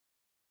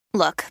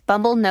Look,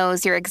 Bumble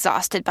knows you're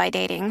exhausted by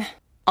dating.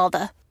 All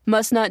the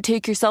must not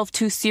take yourself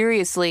too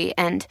seriously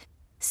and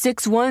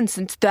 6'1"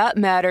 since that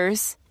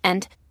matters.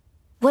 And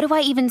what do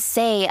I even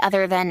say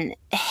other than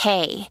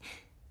hey?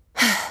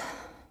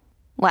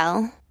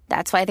 Well,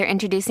 that's why they're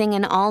introducing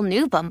an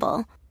all-new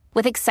Bumble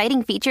with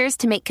exciting features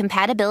to make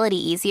compatibility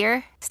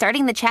easier,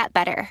 starting the chat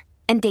better,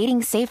 and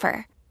dating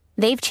safer.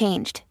 They've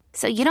changed,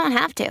 so you don't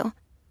have to.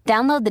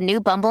 Download the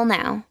new Bumble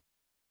now.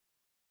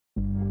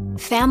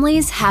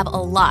 Families have a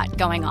lot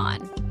going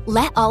on.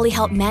 Let Ollie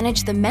help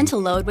manage the mental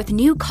load with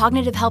new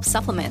cognitive help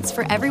supplements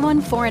for everyone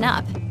 4 and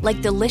up,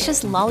 like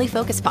delicious Lolly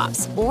Focus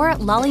Pops or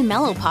Lolly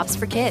Mellow Pops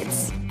for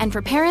kids. And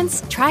for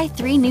parents, try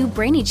 3 new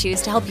Brainy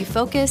Chews to help you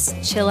focus,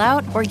 chill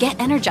out, or get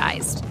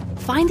energized.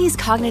 Find these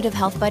cognitive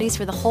health buddies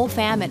for the whole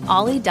fam at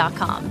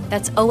ollie.com.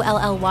 That's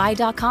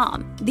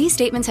OLLY.com. These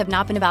statements have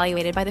not been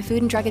evaluated by the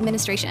Food and Drug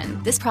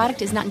Administration. This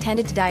product is not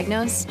intended to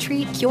diagnose,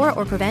 treat, cure,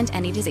 or prevent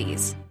any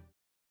disease.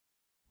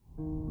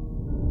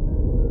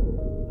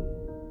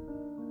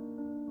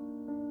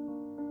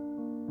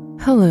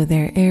 Hello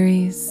there,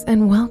 Aries,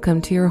 and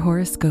welcome to your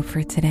horoscope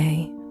for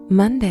today,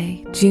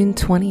 Monday, June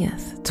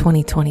 20th,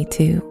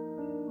 2022.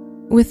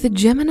 With the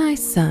Gemini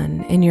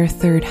sun in your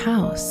 3rd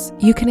house,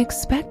 you can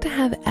expect to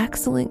have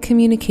excellent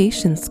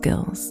communication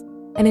skills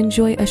and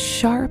enjoy a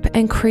sharp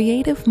and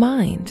creative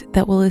mind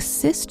that will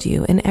assist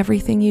you in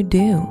everything you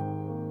do.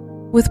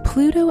 With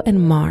Pluto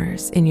and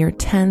Mars in your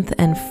 10th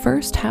and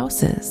 1st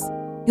houses,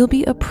 you'll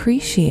be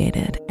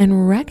appreciated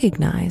and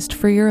recognized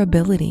for your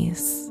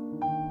abilities.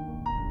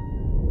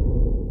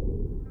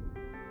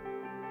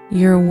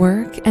 Your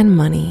work and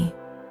money.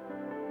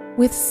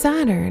 With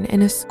Saturn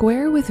in a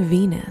square with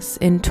Venus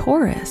in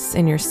Taurus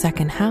in your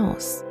 2nd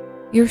house,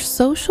 your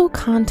social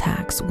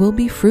contacts will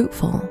be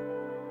fruitful,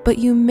 but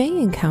you may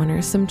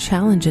encounter some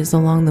challenges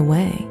along the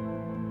way.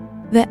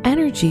 The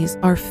energies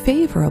are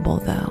favorable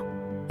though,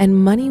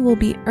 and money will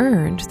be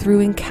earned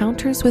through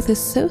encounters with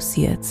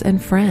associates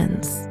and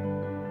friends.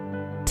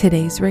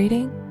 Today's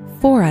rating,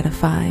 4 out of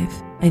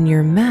 5, and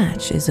your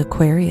match is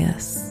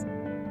Aquarius.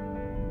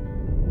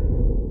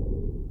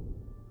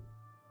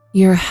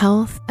 Your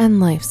health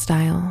and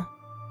lifestyle.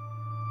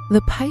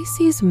 The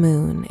Pisces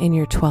moon in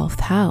your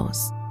 12th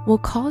house will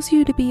cause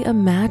you to be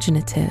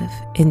imaginative,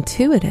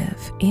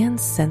 intuitive, and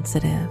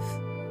sensitive.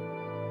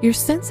 Your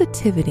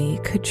sensitivity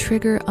could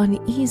trigger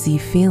uneasy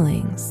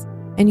feelings,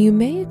 and you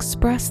may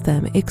express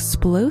them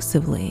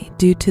explosively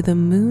due to the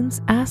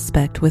moon's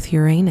aspect with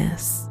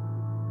Uranus.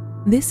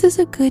 This is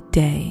a good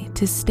day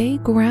to stay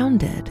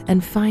grounded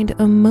and find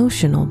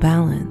emotional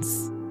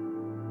balance.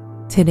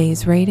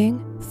 Today's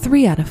rating,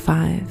 3 out of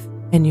 5,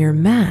 and your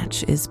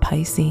match is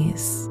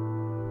Pisces.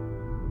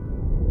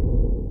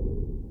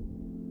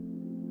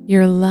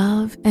 Your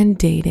love and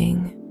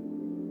dating.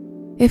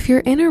 If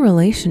you're in a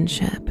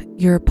relationship,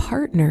 your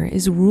partner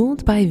is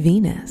ruled by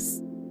Venus,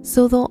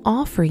 so they'll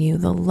offer you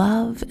the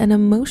love and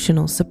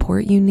emotional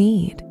support you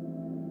need.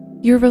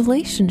 Your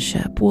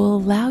relationship will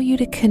allow you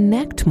to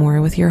connect more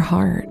with your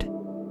heart.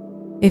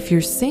 If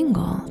you're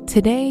single,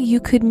 today you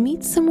could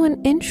meet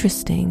someone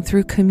interesting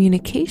through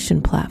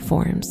communication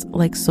platforms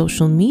like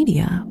social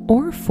media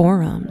or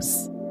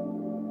forums.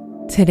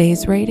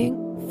 Today's rating,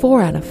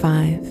 4 out of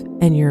 5,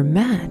 and your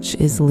match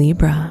is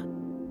Libra.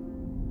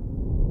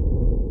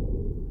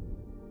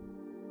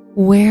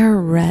 Wear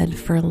red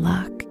for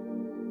luck.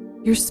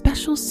 Your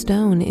special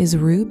stone is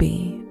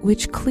ruby,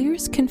 which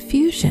clears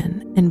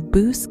confusion and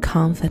boosts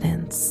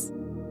confidence.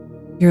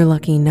 Your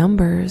lucky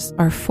numbers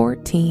are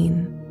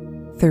 14,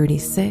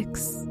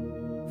 36,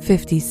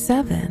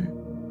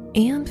 57,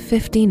 and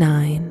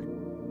 59.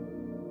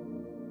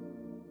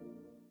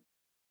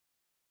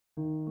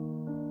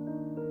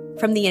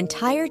 From the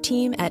entire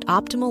team at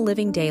Optimal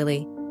Living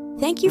Daily,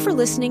 thank you for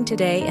listening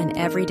today and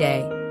every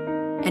day.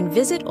 And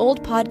visit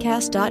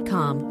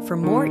oldpodcast.com for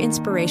more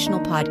inspirational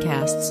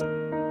podcasts.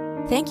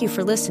 Thank you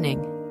for listening.